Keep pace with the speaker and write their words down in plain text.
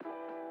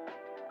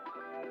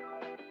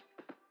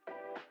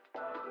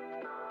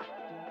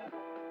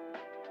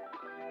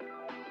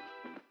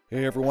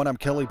Hey everyone, I'm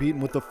Kelly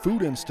Beaton with the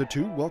Food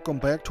Institute. Welcome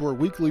back to our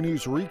weekly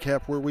news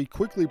recap where we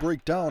quickly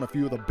break down a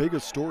few of the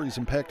biggest stories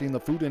impacting the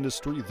food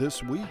industry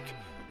this week.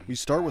 We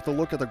start with a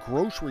look at the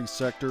grocery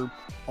sector.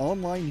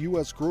 Online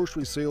U.S.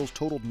 grocery sales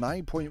totaled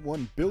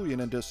 $9.1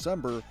 billion in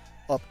December,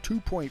 up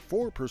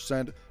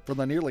 2.4% from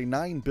the nearly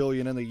 $9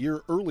 billion in the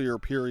year earlier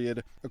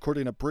period,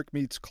 according to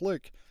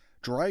BrickMeatsClick.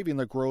 Driving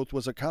the growth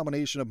was a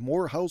combination of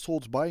more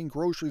households buying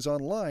groceries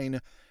online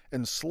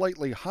and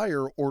slightly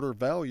higher order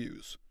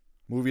values.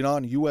 Moving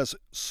on, U.S.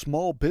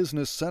 small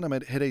business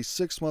sentiment hit a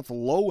 6-month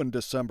low in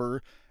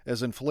December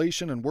as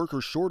inflation and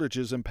worker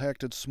shortages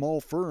impacted small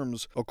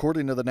firms,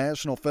 according to the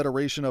National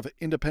Federation of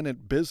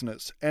Independent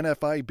Business.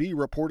 NFIB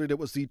reported it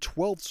was the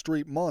 12th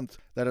straight month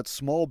that its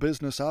small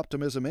business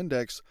optimism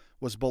index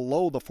was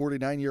below the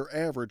 49-year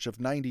average of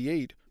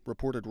 98,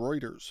 reported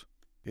Reuters.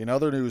 In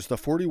other news, the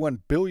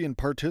 41 billion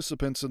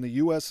participants in the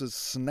U.S.'s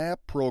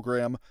SNAP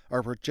program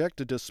are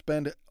projected to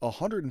spend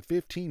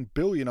 $115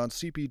 billion on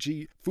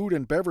CPG food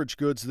and beverage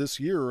goods this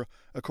year,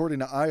 according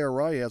to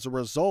IRI. As a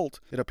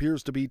result, it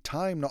appears to be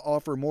time to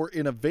offer more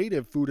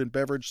innovative food and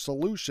beverage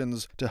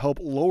solutions to help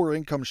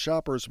lower-income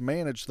shoppers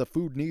manage the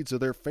food needs of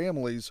their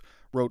families,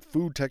 wrote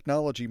Food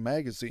Technology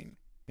magazine.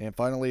 And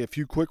finally, a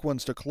few quick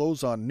ones to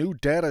close on. New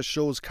data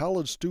shows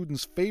college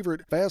students'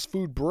 favorite fast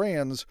food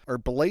brands are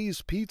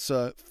Blaze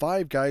Pizza,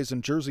 Five Guys,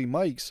 and Jersey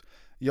Mike's.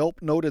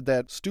 Yelp noted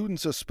that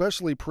students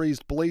especially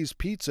praised Blaze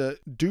Pizza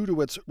due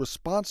to its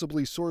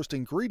responsibly sourced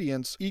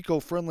ingredients,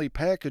 eco-friendly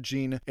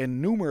packaging,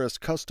 and numerous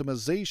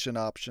customization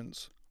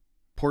options.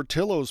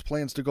 Portillo's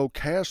plans to go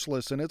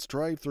cashless in its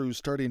drive-thrus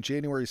starting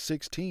January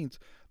 16th.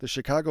 The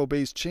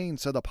Chicago-based chain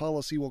said the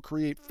policy will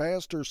create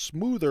faster,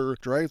 smoother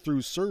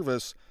drive-thru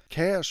service.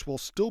 Cash will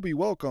still be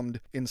welcomed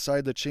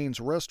inside the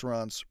chain's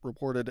restaurants,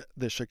 reported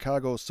the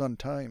Chicago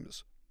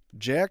Sun-Times.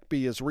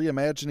 Jackby is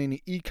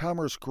reimagining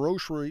e-commerce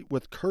grocery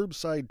with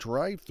curbside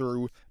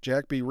drive-thru.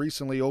 Jackby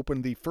recently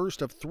opened the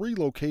first of 3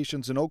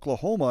 locations in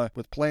Oklahoma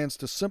with plans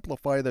to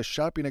simplify the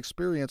shopping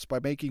experience by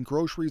making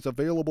groceries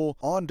available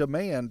on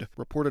demand,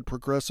 reported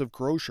Progressive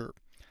Grocer.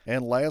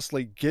 And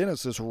lastly,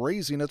 Guinness is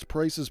raising its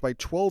prices by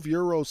 12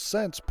 euro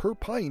cents per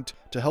pint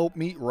to help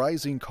meet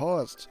rising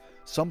costs.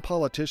 Some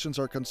politicians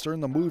are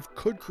concerned the move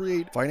could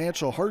create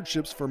financial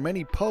hardships for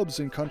many pubs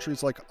in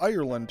countries like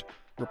Ireland,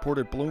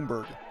 reported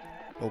Bloomberg.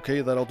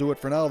 Okay, that'll do it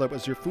for now. That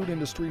was your food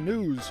industry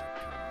news.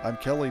 I'm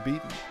Kelly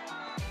Beaton.